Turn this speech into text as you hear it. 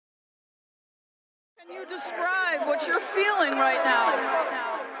Can you describe what you're feeling right now?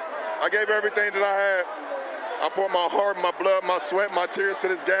 I gave everything that I had. I poured my heart, my blood, my sweat, my tears to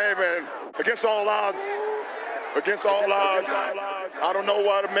this game, and against all odds, I don't know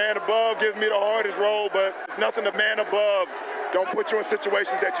why the man above gives me the hardest role, but it's nothing the man above don't put you in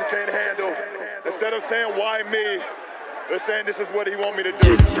situations that you can't handle. Instead of saying, why me, they're saying this is what he want me to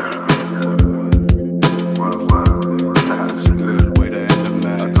do. That's a good way to end the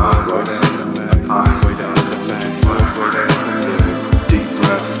match. Way to end the match. Way to end the thing. Way to end the match. Deep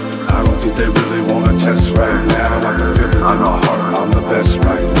breath. I don't think they really want to test right now. I can feel it in my heart. I'm the best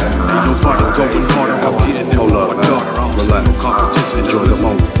right now. Ain't nobody going harder. I'm getting it from my daughter. I don't see no competition. Enjoy the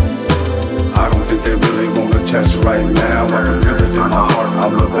moment. I don't think they really want to test right now. I can feel it in my heart.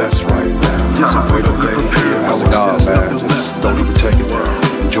 I'm the best right now. Just wait till they prepare for success. Nothing less. Don't even take it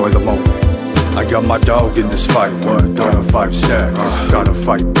there. Enjoy the moment. I got my dog in this fight, what? Gotta fight stacks, gotta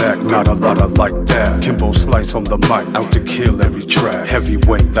fight back, not a lot of like that. Kimbo Slice on the mic, out to kill every track.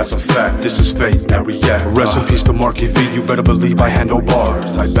 Heavyweight, that's a fact, this is fate, now react. Rest in peace to Marky V, you better believe I handle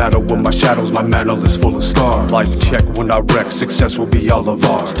bars. I battle with my shadows, my mantle is full of scars. Life check when I wreck, success will be all of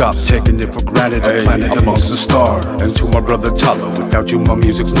ours. Stop taking it for granted, a planet amongst the stars. And to my brother Tyler, without you my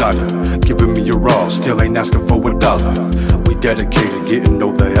music's nada. Giving me your all, still ain't asking for $1. We dedicated, getting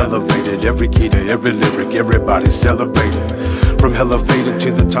over elevated. Every key to every lyric, everybody celebrated. From hella faded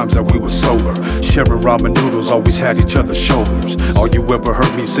to the times that we were sober. Sharing ramen noodles, always had each other's shoulders. All you ever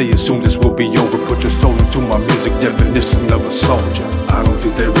heard me say is soon this will be over. Put your soul into my music, definition of a soldier. I don't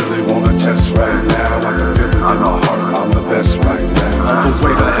think they really want to test right now. I can feel it in my heart, I'm the best right now. All the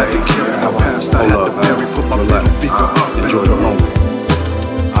way I had to carry the past, I had to bury, put my little finger up. Enjoy the moment.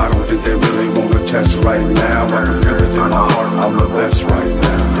 I don't think they really want to test right now. I can feel it in my heart, I'm the best right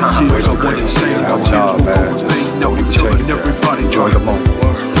now. Years I went insane, now tears were going vain. Now we telling everybody enjoy the moment.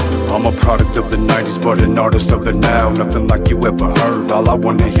 I'm a product of the 90s, but an artist of the now. Nothing like you ever heard, all I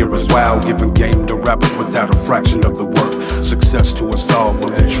wanna hear is wow. Giving game to rappers without a fraction of the work. Success to us all,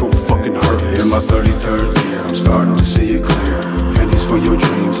 but the truth fucking hurt. In my 33rd year, I'm starting to see it clear. Pennies for your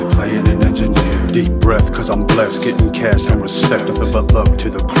dreams and playing an engineer. Deep breath, cause I'm blessed, getting cash and respect. Nothing but love to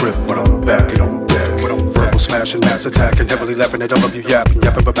the crib, but I'm back and on deck. Verbal smashing, mass attacking, heavily laughing at all of you yapping.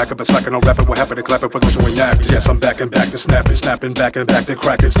 Yapping, but back up and slacking on rapping. What happened to clapping for those who ain't acting? Yes, I'm back and back to snapping, snapping back and back to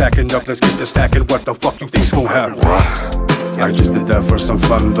cracking, stacking up. Let's get to stacking. What the fuck you think's gon' happen? I just did that for some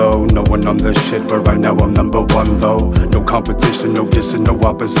fun though. Knowing I'm the shit, but right now I'm #1 though. No competition, no dissing, no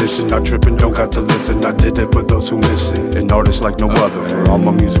opposition. Not tripping, don't got to listen. I did it for those who miss it. An artist like no other. For all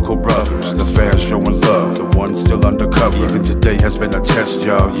my musical brothers, the fans showing love, the ones still undercover. Even today has been a test,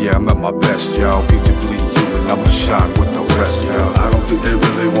 y'all. Yeah, I'm at my best, y'all. Beautifully human, I'ma shine with the rest, y'all. I don't think they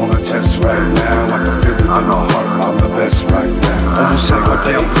really wanna test right now. I can feel it in my heart, I'm the best right now. Almost like my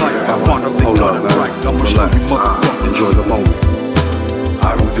day of life, I finally got it right. I'ma show you motherfuckers. Enjoy the moment.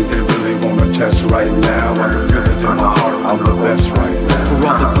 I don't think they really wanna test right now. I can feel it in my heart, I'm the best right now. For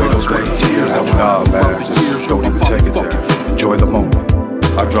all the blood, sweat, and tears, I tried man, just don't even take it there. Enjoy the moment.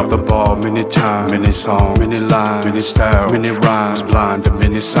 I drop the ball many times, many songs, many lines, many styles, many rhymes, blind to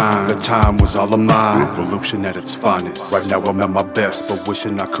many signs. The time was all of mine, revolution at its finest. Right now I'm at my best, but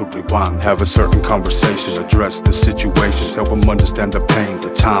wishing I could rewind. Have a certain conversation, address the situations, help them understand the pain,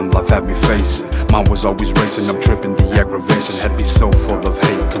 the time life had me facing. Mine was always racing, I'm tripping, the aggravation had me so full of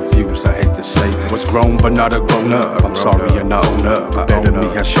hate, confused, I hate to say it. Was grown but not a grown up, I'm sorry and I own up. Better me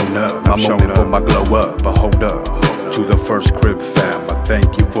has shown up, I'm moaning for my glow up, but hold up. To the first crib fam, I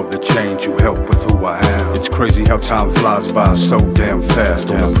thank you for the change you help with who I am. It's crazy how time flies by so damn fast.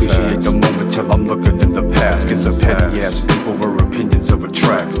 Don't appreciate the moment till I'm looking in the past. Gets a petty ass beef over opinions of a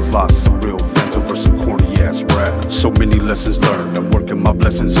track. Lost some real friends over some corny ass rap. So many lessons learned, I'm working my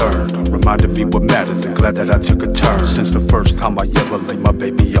blessings earned. Reminded me what matters and glad that I took a turn. Since the first time I ever laid my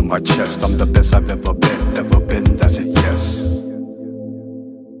baby on my chest, I'm the best I've ever been, ever